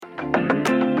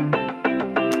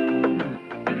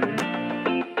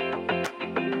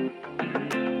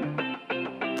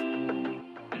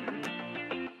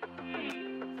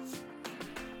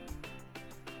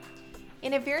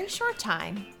In a very short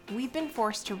time, we've been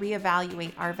forced to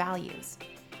reevaluate our values.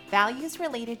 Values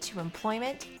related to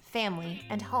employment, family,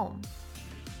 and home.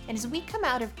 And as we come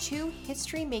out of 2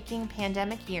 history-making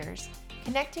pandemic years,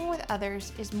 connecting with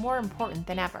others is more important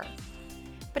than ever.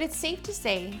 But it's safe to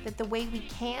say that the way we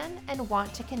can and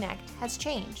want to connect has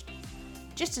changed.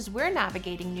 Just as we're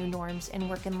navigating new norms in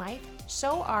work and life,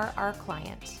 so are our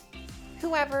clients.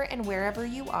 Whoever and wherever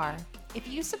you are, if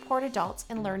you support adults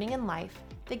in learning and life,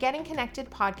 the Getting Connected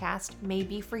podcast may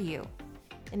be for you.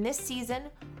 In this season,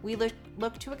 we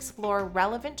look to explore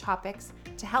relevant topics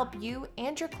to help you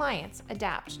and your clients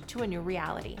adapt to a new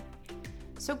reality.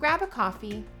 So grab a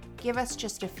coffee, give us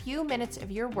just a few minutes of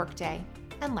your workday,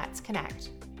 and let's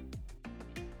connect.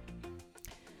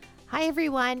 Hi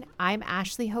everyone, I'm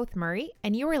Ashley Hoth-Murray,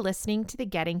 and you are listening to the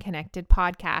Getting Connected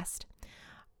podcast.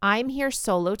 I'm here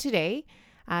solo today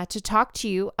to talk to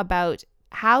you about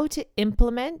how to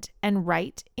implement and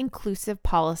write inclusive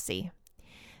policy.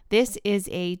 This is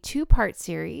a 2-part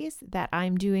series that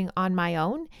I'm doing on my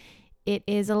own. It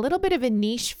is a little bit of a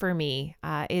niche for me.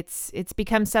 It's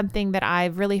become something that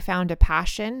I've really found a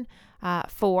passion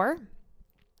for.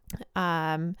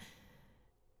 I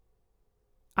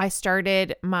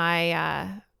started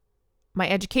my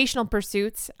educational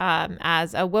pursuits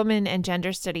as a women and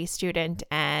gender studies student,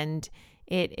 and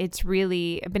it's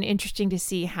really been interesting to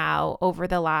see how over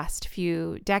the last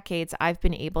few decades I've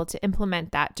been able to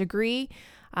implement that degree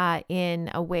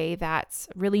in a way that's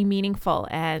really meaningful.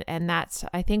 And that's,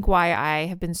 I think, why I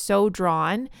have been so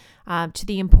drawn to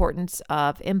the importance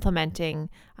of implementing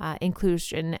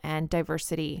inclusion and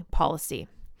diversity policy.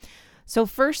 So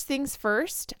first things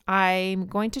first, I'm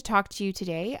going to talk to you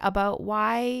today about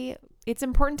why it's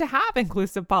important to have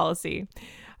inclusive policy.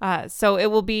 So it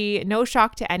will be no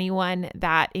shock to anyone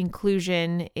that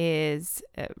inclusion is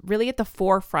really at the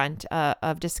forefront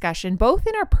of discussion, both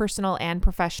in our personal and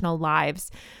professional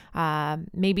lives.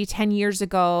 Maybe 10 years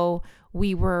ago,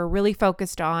 we were really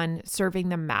focused on serving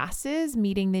the masses,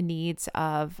 meeting the needs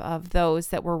of those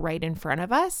that were right in front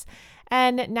of us.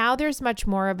 And now there's much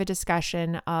more of a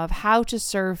discussion of how to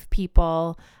serve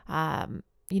people, on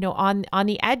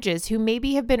the edges who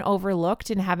maybe have been overlooked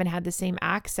and haven't had the same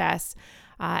access.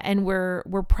 And we're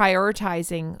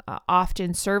prioritizing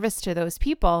often service to those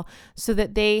people so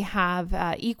that they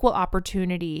have equal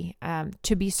opportunity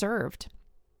to be served.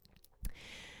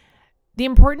 The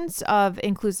importance of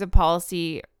inclusive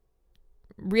policy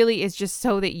really is just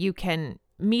so that you can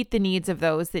meet the needs of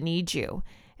those that need you.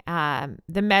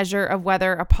 The measure of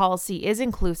whether a policy is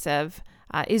inclusive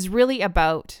is really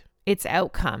about its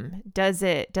outcome. Does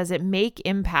it make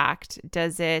impact?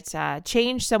 Does it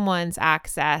change someone's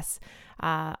access?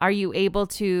 Are you able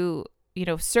to,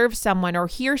 serve someone or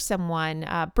hear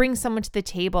someone, bring someone to the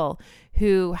table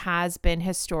who has been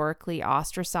historically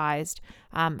ostracized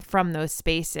from those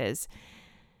spaces?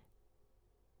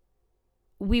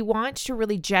 We want to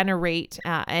really generate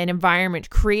an environment,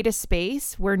 create a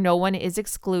space where no one is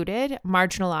excluded,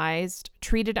 marginalized,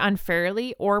 treated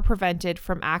unfairly, or prevented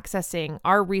from accessing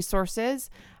our resources,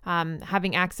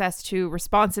 having access to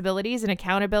responsibilities and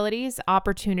accountabilities,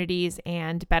 opportunities,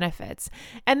 and benefits.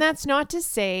 And that's not to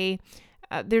say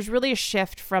there's really a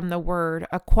shift from the word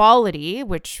equality,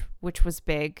 which was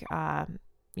big,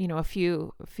 a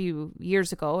few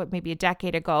years ago, maybe a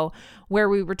decade ago, where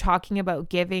we were talking about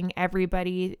giving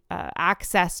everybody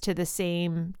access to the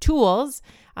same tools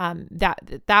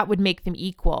that would make them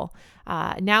equal.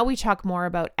 Now we talk more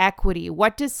about equity.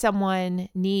 What does someone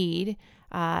need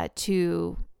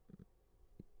to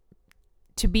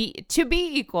be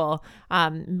equal?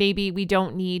 Maybe we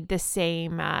don't need the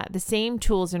same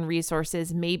tools and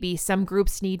resources. Maybe some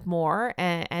groups need more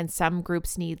and some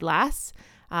groups need less.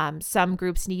 Some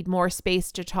groups need more space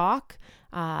to talk,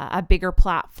 a bigger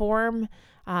platform,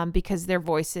 because their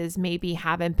voices maybe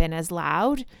haven't been as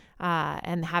loud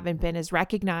and haven't been as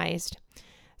recognized.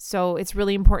 So it's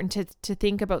really important to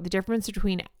think about the difference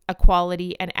between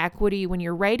equality and equity when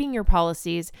you're writing your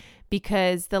policies,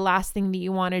 because the last thing that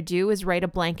you want to do is write a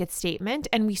blanket statement.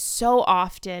 And we so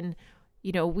often,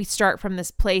 we start from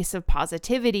this place of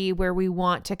positivity where we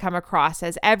want to come across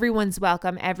as everyone's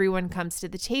welcome, everyone comes to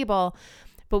the table.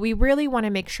 But we really want to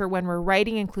make sure when we're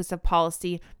writing inclusive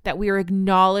policy that we are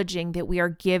acknowledging that we are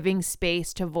giving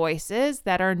space to voices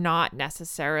that are not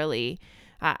necessarily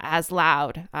as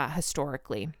loud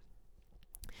historically.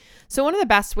 So one of the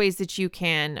best ways that you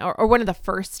can, or one of the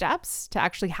first steps to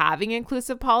actually having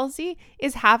inclusive policy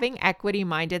is having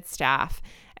equity-minded staff.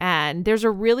 And there's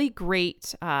a really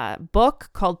great book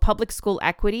called Public School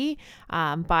Equity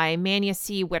by Mania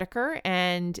C. Whitaker.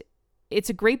 And it's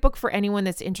a great book for anyone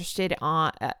that's interested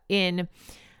in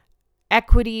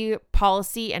equity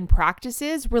policy and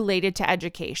practices related to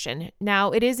education. Now,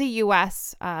 it is a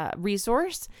U.S.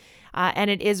 Resource,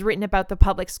 and it is written about the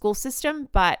public school system,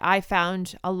 but I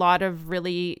found a lot of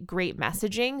really great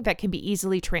messaging that can be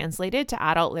easily translated to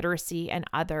adult literacy and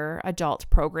other adult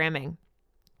programming.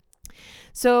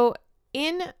 So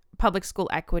in public school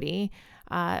equity,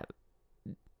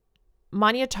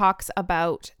 Mania talks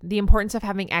about the importance of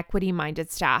having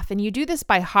equity-minded staff, and you do this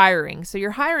by hiring. So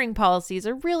your hiring policies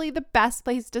are really the best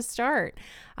place to start.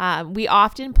 We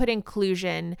often put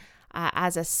inclusion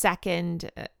as a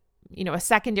secondary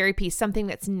piece, something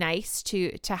that's nice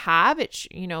to have. It's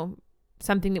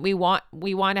something that we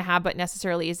want to have, but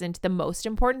necessarily isn't the most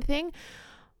important thing.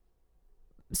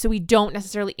 So we don't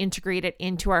necessarily integrate it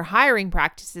into our hiring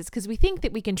practices because we think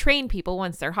that we can train people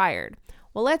once they're hired.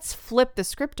 Well, let's flip the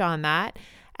script on that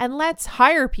and let's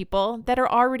hire people that are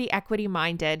already equity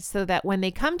minded so that when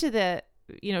they come to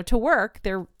to work,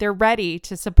 they're ready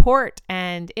to support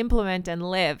and implement and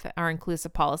live our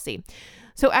inclusive policy.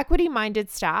 So equity minded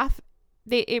staff,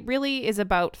 it really is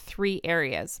about 3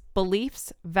 areas: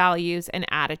 beliefs, values, and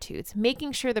attitudes.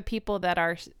 Making sure the people that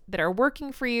are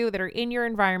working for you, that are in your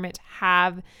environment,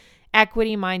 have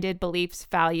equity minded beliefs,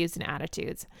 values, and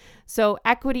attitudes. So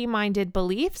equity minded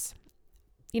beliefs,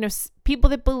 people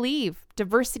that believe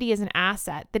diversity is an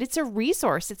asset, that it's a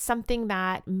resource, it's something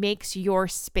that makes your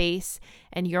space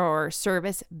and your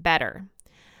service better.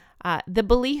 The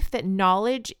belief that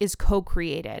knowledge is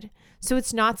co-created. So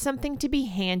it's not something to be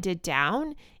handed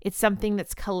down. It's something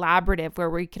that's collaborative,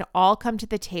 where we can all come to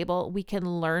the table, we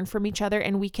can learn from each other,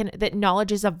 and that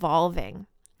knowledge is evolving.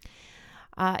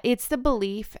 It's the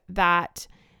belief that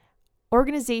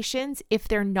organizations, if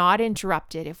they're not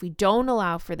interrupted, if we don't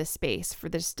allow for the space for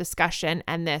this discussion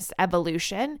and this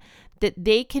evolution, that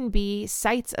they can be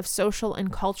sites of social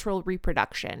and cultural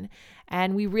reproduction.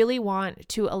 And we really want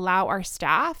to allow our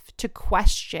staff to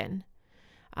question,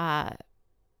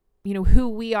 who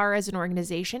we are as an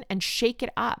organization and shake it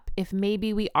up if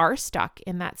maybe we are stuck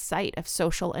in that site of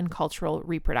social and cultural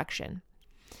reproduction.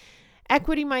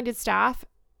 Equity-minded staff,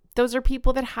 those are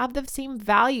people that have the same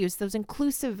values, those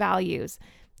inclusive values.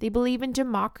 They believe in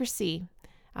democracy,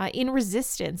 in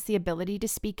resistance, the ability to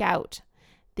speak out.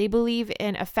 They believe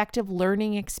in effective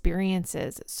learning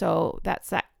experiences. So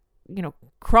that's that,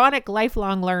 chronic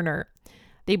lifelong learner.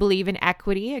 They believe in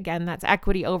equity. Again, that's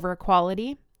equity over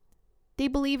equality. They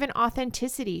believe in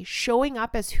authenticity, showing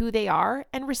up as who they are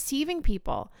and receiving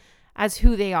people as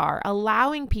who they are,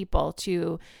 allowing people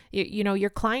to, your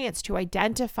clients to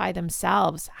identify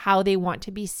themselves, how they want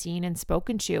to be seen and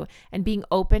spoken to, and being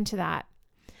open to that.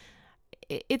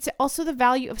 It's also the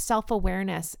value of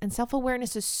self-awareness. And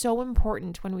self-awareness is so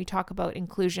important when we talk about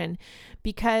inclusion,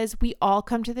 because we all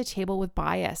come to the table with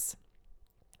bias.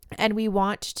 And we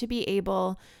want to be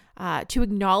able to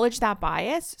acknowledge that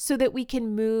bias so that we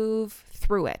can move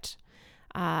through it.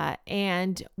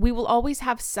 And we will always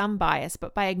have some bias,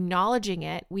 but by acknowledging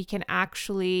it, we can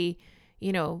actually,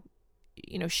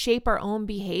 shape our own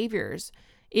behaviors.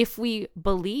 If we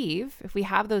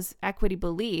have those equity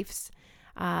beliefs,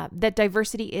 that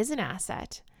diversity is an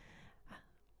asset.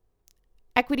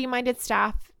 Equity-minded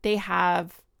staff, they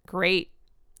have great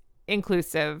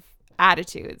inclusive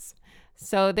attitudes.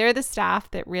 So they're the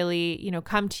staff that really,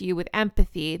 come to you with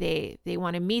empathy. They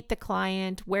want to meet the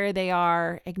client where they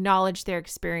are, acknowledge their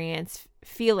experience,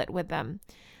 feel it with them.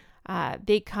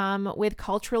 They come with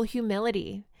cultural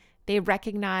humility. They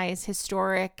recognize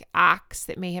historic acts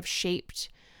that may have shaped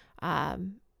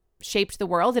the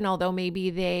world. And although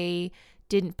maybe they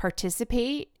didn't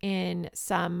participate in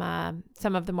some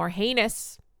of the more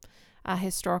heinous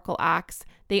historical acts,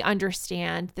 they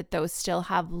understand that those still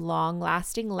have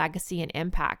long-lasting legacy and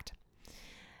impact.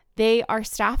 They are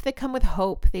staff that come with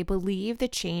hope. They believe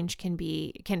that change can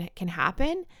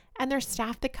happen, and they're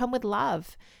staff that come with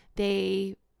love.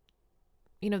 They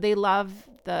love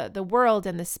the world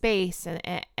and the space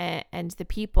and the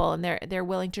people, and they're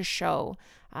willing to show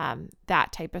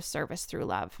that type of service through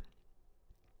love.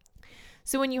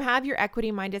 So when you have your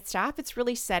equity-minded staff, it's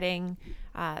really setting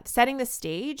the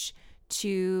stage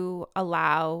to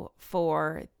allow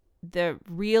for the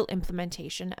real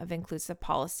implementation of inclusive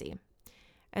policy.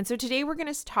 And so today we're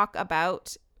going to talk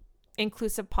about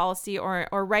inclusive policy or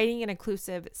writing an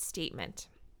inclusive statement.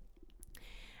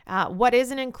 What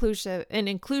is an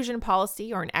inclusion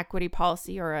policy or an equity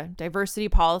policy or a diversity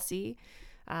policy?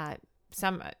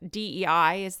 Some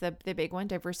DEI is the big one: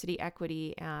 diversity,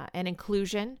 equity, and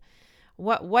inclusion.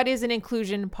 What is an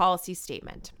inclusion policy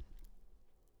statement?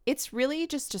 It's really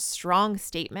just a strong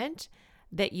statement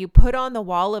that you put on the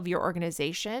wall of your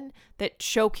organization that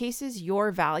showcases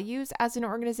your values as an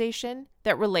organization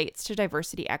that relates to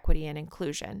diversity, equity, and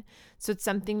inclusion. So it's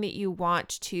something that you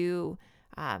want to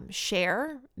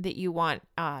share, that you want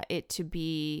it to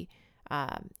be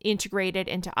integrated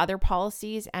into other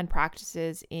policies and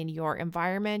practices in your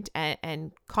environment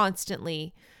and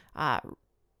constantly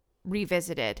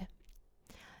revisited.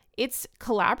 It's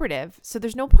collaborative. So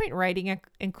there's no point writing an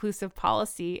inclusive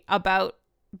policy about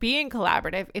being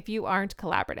collaborative if you aren't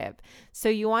collaborative. So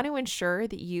you want to ensure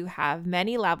that you have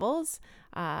many levels.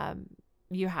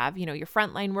 You have, your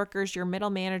frontline workers, your middle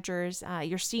managers,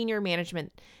 your senior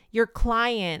management, your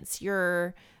clients,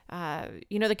 your,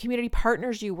 the community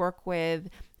partners you work with,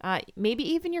 maybe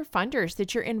even your funders,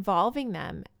 that you're involving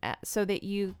them so that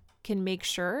you can make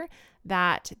sure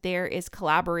that there is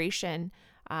collaboration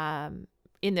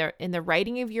in the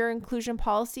writing of your inclusion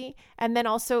policy, and then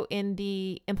also in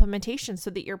the implementation, so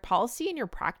that your policy and your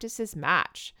practices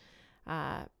match.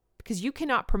 Because you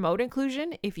cannot promote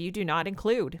inclusion if you do not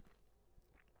include.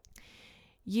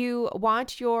 You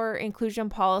want your inclusion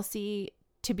policy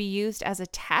to be used as a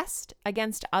test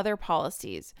against other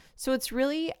policies. So it's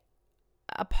really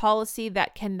a policy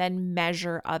that can then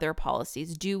measure other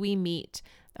policies. Do we meet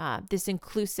this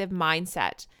inclusive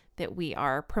mindset that we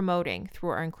are promoting through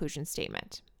our inclusion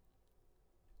statement?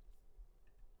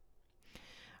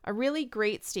 A really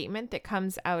great statement that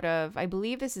comes out of, I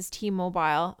believe this is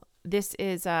T-Mobile. This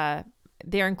is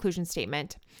their inclusion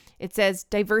statement. It says,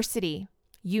 diversity,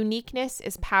 uniqueness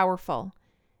is powerful.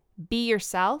 Be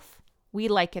yourself. We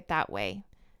like it that way.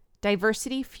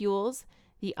 Diversity fuels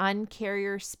the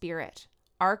uncarrier spirit.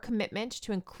 Our commitment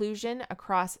to inclusion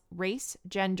across race,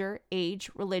 gender,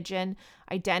 age, religion,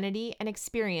 identity, and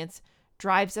experience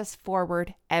drives us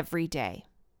forward every day.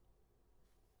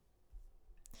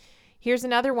 Here's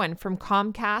another one from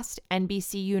Comcast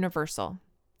NBC Universal.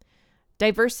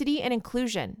 Diversity and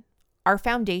inclusion, our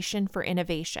foundation for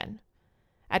innovation.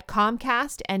 At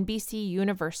Comcast NBC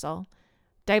Universal,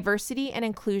 diversity and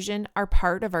inclusion are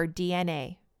part of our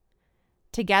DNA.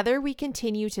 Together, we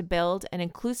continue to build an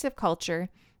inclusive culture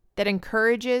that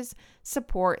encourages,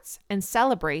 supports, and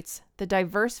celebrates the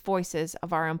diverse voices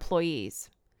of our employees.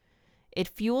 It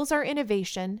fuels our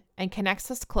innovation and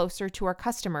connects us closer to our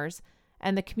customers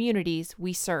and the communities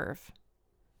we serve.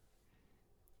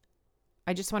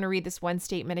 I just want to read this one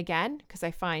statement again because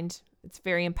I find it's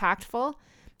very impactful.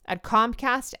 At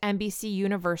Comcast NBC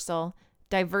Universal,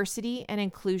 diversity and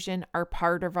inclusion are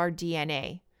part of our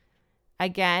DNA.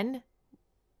 Again,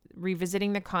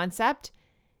 revisiting the concept,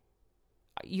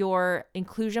 your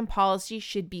inclusion policy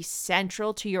should be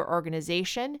central to your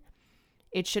organization.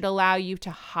 It should allow you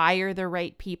to hire the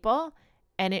right people,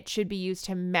 and it should be used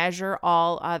to measure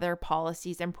all other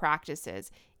policies and practices.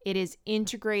 It is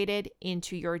integrated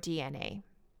into your DNA.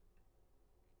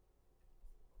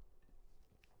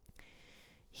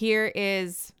 Here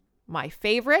is my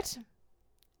favorite,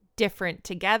 different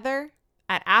together.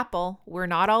 At Apple, we're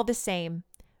not all the same.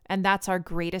 And that's our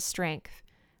greatest strength.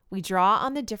 We draw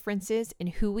on the differences in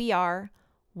who we are,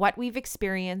 what we've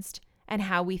experienced, and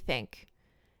how we think.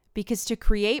 Because to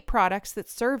create products that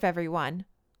serve everyone,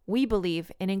 we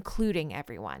believe in including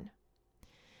everyone.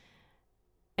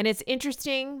 And it's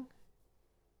interesting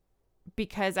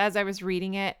because as I was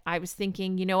reading it, I was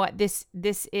thinking, you know what, this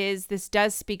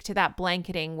does speak to that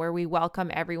blanketing where we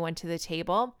welcome everyone to the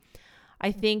table.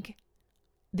 I think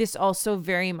this also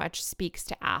very much speaks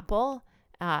to Apple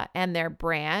and their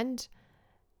brand.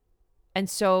 And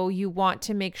so you want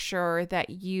to make sure that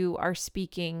you are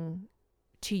speaking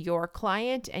to your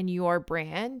client and your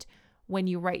brand when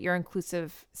you write your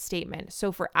inclusive statement.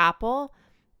 So for Apple,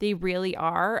 they really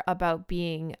are about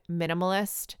being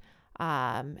minimalist,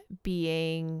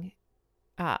 being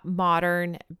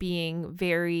modern, being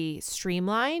very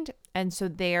streamlined. And so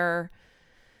their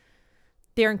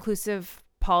inclusive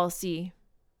policy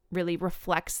really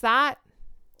reflects that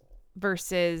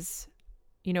versus,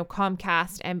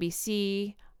 Comcast,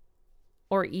 NBC,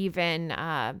 or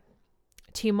even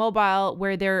T-Mobile,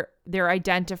 where they're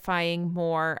identifying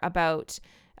more about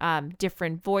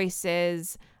different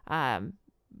voices.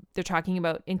 They're talking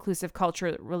about inclusive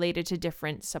culture related to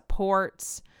different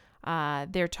supports.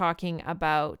 They're talking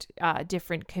about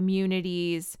different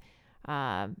communities.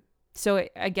 So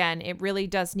it really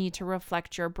does need to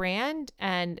reflect your brand.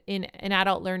 And in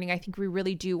adult learning, I think we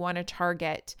really do want to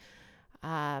target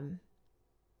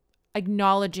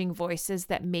acknowledging voices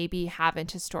that maybe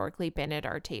haven't historically been at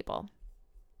our table.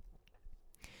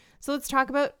 So let's talk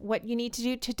about what you need to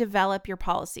do to develop your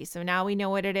policy. So now we know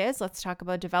what it is. Let's talk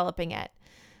about developing it.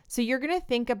 So you're going to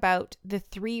think about the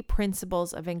 3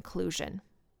 principles of inclusion: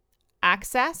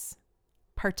 access,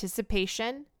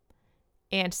 participation,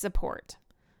 and support.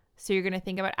 So you're going to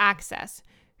think about access.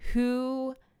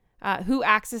 Who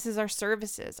accesses our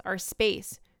services, our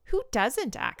space? Who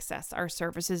doesn't access our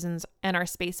services and our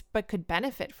space but could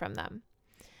benefit from them?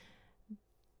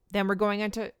 Then we're going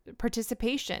into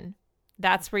participation.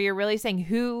 That's where you're really saying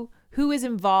who is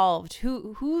involved,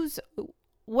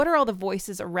 what are all the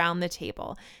voices around the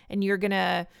table? And you're going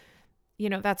to,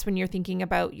 that's when you're thinking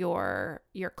about your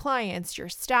clients, your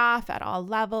staff at all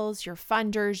levels, your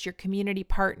funders, your community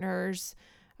partners,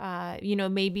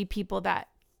 maybe people that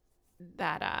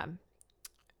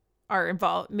are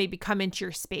involved, maybe come into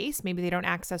your space. Maybe they don't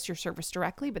access your service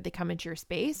directly, but they come into your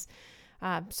space.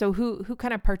 So who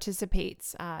kind of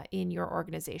participates in your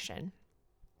organization?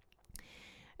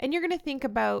 And you're going to think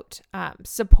about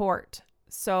support.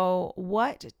 So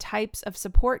what types of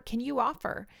support can you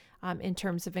offer in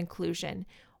terms of inclusion?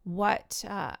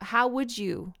 How would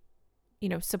you,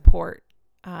 support,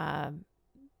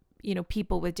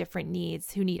 people with different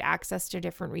needs who need access to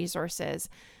different resources?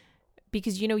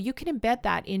 Because, you can embed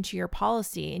that into your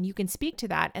policy and you can speak to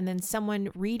that. And then someone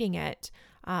reading it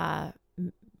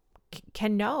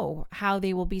can know how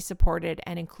they will be supported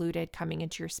and included coming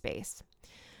into your space.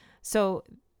 So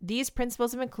these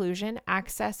principles of inclusion,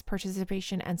 access,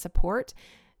 participation, and support,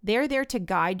 they're there to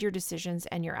guide your decisions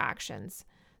and your actions.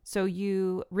 So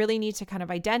you really need to kind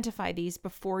of identify these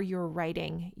before you're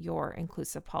writing your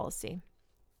inclusive policy.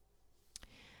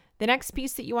 The next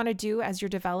piece that you want to do as you're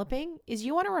developing is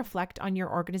you want to reflect on your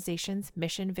organization's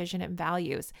mission, vision, and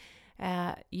values.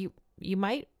 You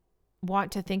might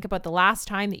want to think about the last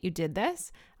time that you did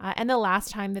this and the last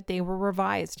time that they were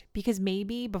revised, because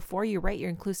maybe before you write your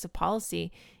inclusive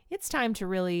policy, it's time to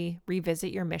really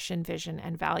revisit your mission, vision,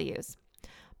 and values.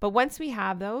 But once we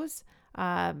have those,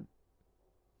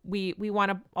 we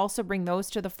want to also bring those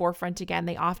to the forefront again.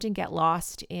 They often get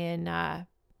lost in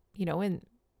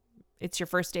it's your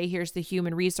first day. Here's the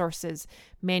human resources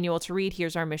manual to read.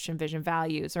 Here's our mission, vision,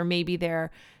 values. Or maybe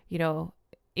they're,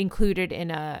 included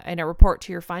in a report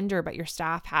to your funder, but your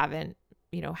staff haven't,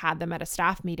 had them at a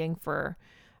staff meeting for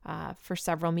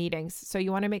several meetings. So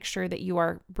you want to make sure that you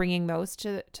are bringing those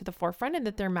to the forefront and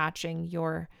that they're matching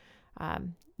your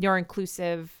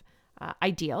inclusive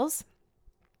ideals.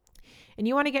 And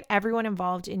you want to get everyone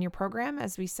involved in your program,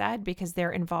 as we said, because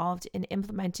they're involved in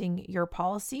implementing your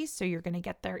policy. So you're going to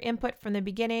get their input from the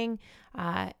beginning,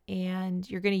 and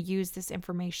you're going to use this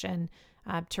information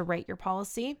to write your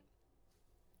policy.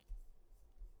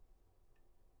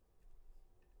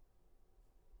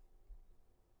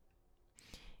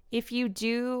 If you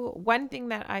do, one thing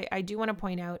that I do want to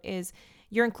point out is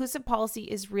your inclusive policy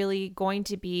is really going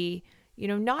to be,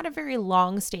 not a very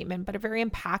long statement, but a very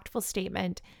impactful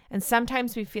statement. And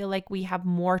sometimes we feel like we have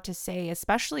more to say,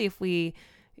 especially if we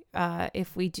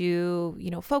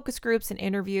do, focus groups and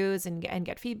interviews and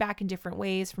get feedback in different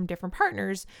ways from different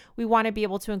partners. We want to be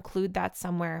able to include that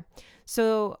somewhere.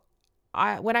 So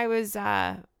when I was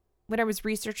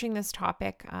researching this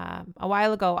topic a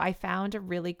while ago, I found a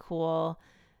really cool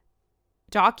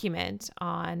document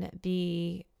on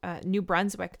the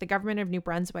the government of New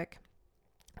Brunswick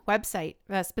website,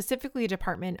 specifically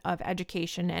Department of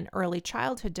Education and Early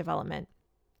Childhood Development.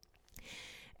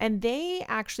 And they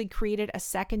actually created a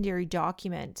secondary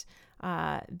document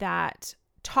that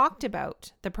talked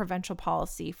about the provincial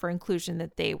policy for inclusion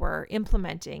that they were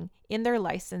implementing in their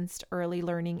licensed early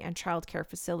learning and childcare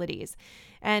facilities.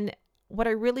 And what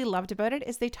I really loved about it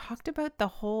is they talked about the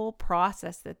whole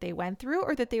process that they went through,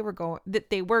 or that they were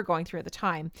going through at the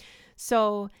time.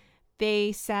 So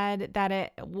they said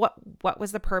that what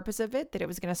was the purpose of it, that it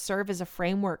was going to serve as a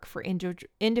framework for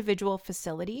individual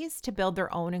facilities to build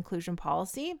their own inclusion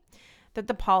policy, that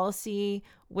the policy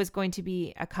was going to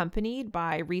be accompanied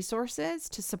by resources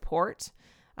to support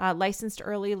licensed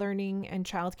early learning and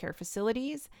childcare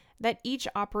facilities, that each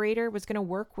operator was going to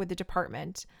work with the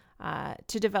department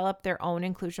to develop their own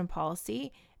inclusion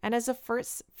policy. And as a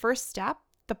first step,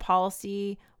 the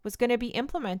policy was going to be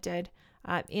implemented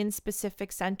in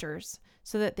specific centers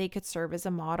so that they could serve as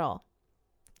a model.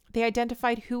 They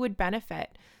identified who would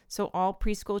benefit. So all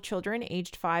preschool children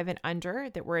aged 5 and under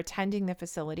that were attending the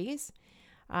facilities,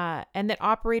 and that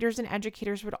operators and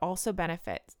educators would also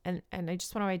benefit. And I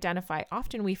just want to identify,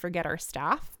 often we forget our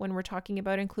staff when we're talking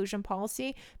about inclusion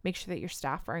policy. Make sure that your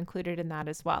staff are included in that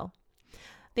as well.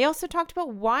 They also talked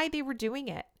about why they were doing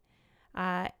it.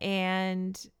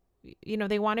 And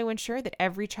they want to ensure that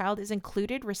every child is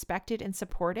included, respected, and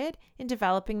supported in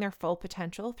developing their full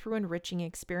potential through enriching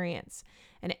experience.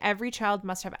 And every child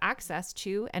must have access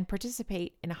to and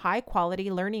participate in high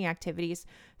quality learning activities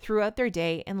throughout their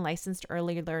day in licensed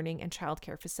early learning and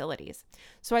childcare facilities.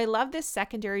 So I love this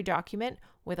secondary document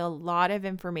with a lot of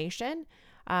information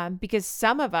because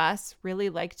some of us really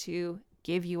like to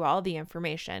give you all the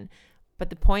information. But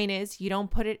the point is, you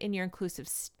don't put it in your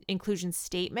inclusion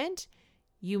statement.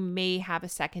 You may have a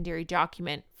secondary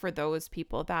document for those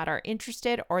people that are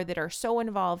interested or that are so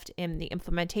involved in the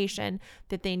implementation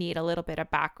that they need a little bit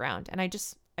of background. And I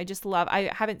just love,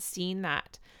 I haven't seen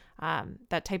that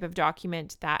type of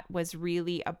document that was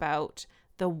really about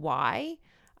the why.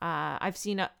 I've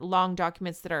seen long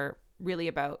documents that are really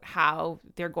about how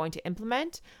they're going to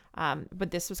implement.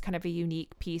 But this was kind of a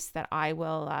unique piece that I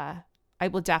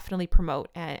will definitely promote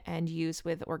and use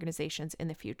with organizations in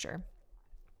the future.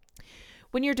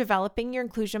 When you're developing your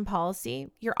inclusion policy,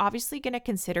 you're obviously going to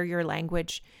consider your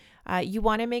language. You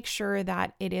want to make sure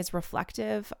that it is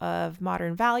reflective of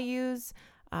modern values,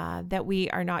 that we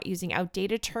are not using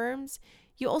outdated terms.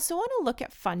 You also want to look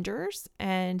at funders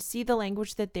and see the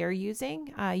language that they're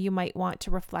using. You might want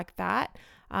to reflect that.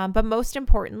 But most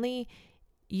importantly,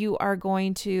 you are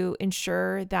going to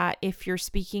ensure that if you're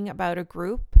speaking about a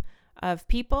group of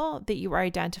people, that you are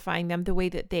identifying them the way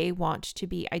that they want to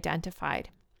be identified.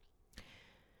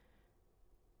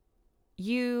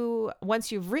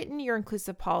 Once you've written your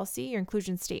inclusive policy, your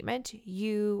inclusion statement,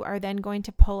 you are then going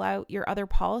to pull out your other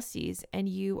policies and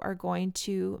you are going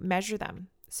to measure them.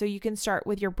 So you can start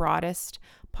with your broadest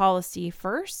policy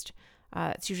first.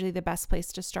 It's usually the best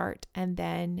place to start. And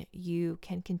then you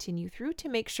can continue through to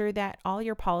make sure that all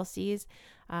your policies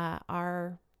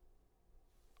are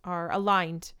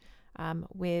aligned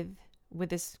with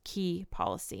this key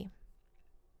policy.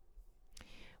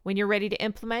 When you're ready to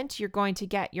implement, you're going to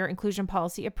get your inclusion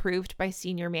policy approved by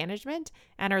senior management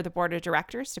and or the board of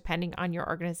directors, depending on your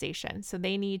organization. So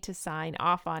they need to sign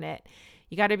off on it.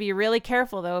 You got to be really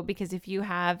careful though, because if you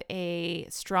have a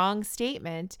strong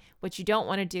statement, what you don't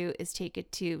want to do is take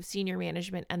it to senior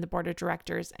management and the board of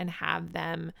directors and have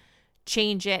them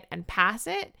change it and pass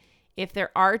it. If there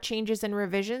are changes and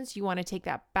revisions, you want to take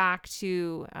that back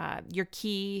to your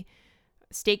key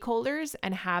stakeholders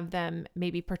and have them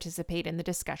maybe participate in the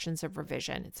discussions of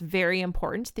revision. It's very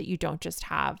important that you don't just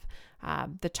have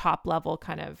the top level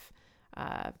kind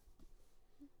of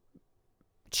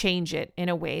change it in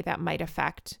a way that might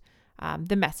affect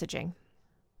the messaging.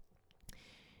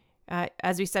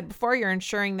 As we said before, you're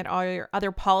ensuring that all your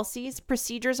other policies,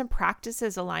 procedures, and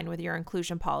practices align with your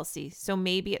inclusion policy. So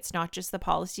maybe it's not just the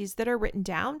policies that are written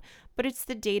down, but it's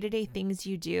the day-to-day things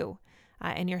you do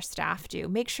and your staff do.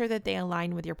 Make sure that they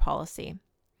align with your policy.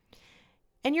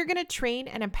 And you're going to train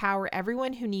and empower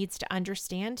everyone who needs to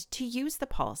understand to use the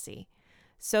policy.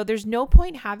 So there's no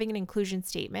point having an inclusion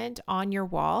statement on your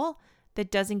wall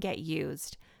that doesn't get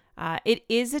used. It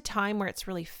is a time where it's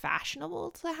really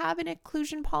fashionable to have an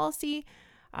inclusion policy,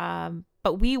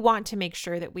 but we want to make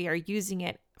sure that we are using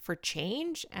it for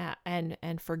change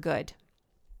and for good.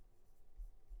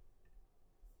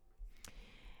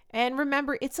 And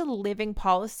remember, it's a living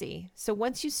policy. So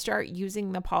once you start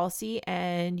using the policy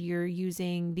and you're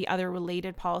using the other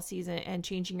related policies and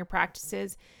changing your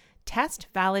practices, test,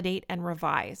 validate, and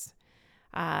revise.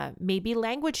 Maybe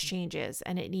language changes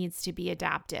and it needs to be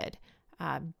adapted.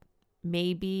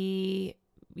 Maybe,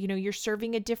 you're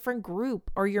serving a different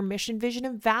group or your mission, vision,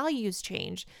 and values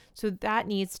change. So that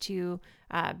needs to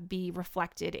be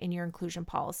reflected in your inclusion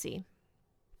policy.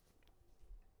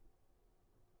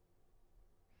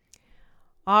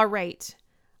 All right.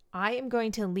 I am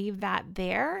going to leave that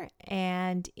there.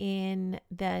 And in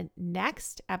the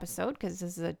next episode, because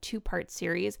this is a 2-part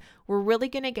series, we're really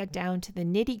going to get down to the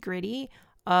nitty-gritty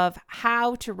of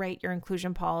how to write your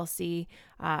inclusion policy,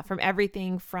 from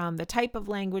everything from the type of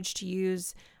language to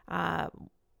use,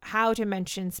 how to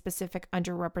mention specific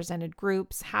underrepresented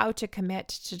groups, how to commit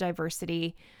to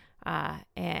diversity,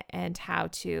 and how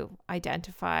to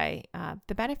identify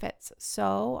the benefits.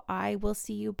 So I will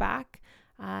see you back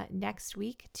next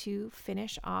week to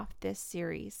finish off this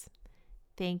series.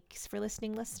 Thanks for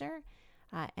listening, listener,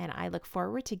 and I look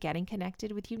forward to getting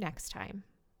connected with you next time.